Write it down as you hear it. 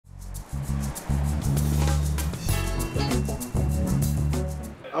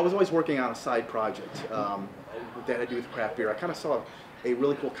I was always working on a side project that had to do with craft beer. I kind of saw a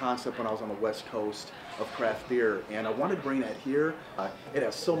really cool concept when I was on the West Coast of craft beer, and I wanted to bring that here. It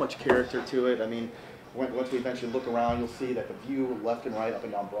has so much character to it. I mean, once we eventually look around, you'll see that the view left and right up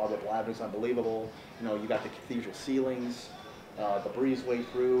and down Broadway Avenue is unbelievable. You know, you got the cathedral ceilings, the breezeway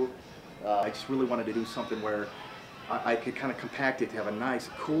through. I just really wanted to do something where I could kind of compact it to have a nice,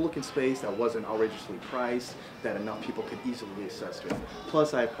 cool-looking space that wasn't outrageously priced, that enough people could easily be assessed with.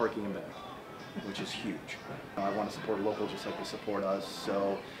 Plus, I have parking in back, which is huge. I want to support local just like they support us,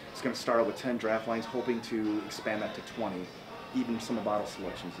 so it's going to start out with 10 draft lines, hoping to expand that to 20, even some of bottle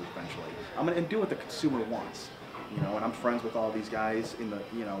selections eventually. I'm going to do what the consumer wants, you know, and I'm friends with all these guys in the,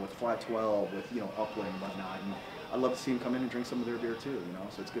 you know, with Flat 12, with, you know, Upland and whatnot, and I'd love to see them come in and drink some of their beer too, you know,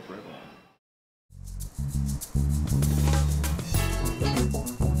 so it's good for everyone.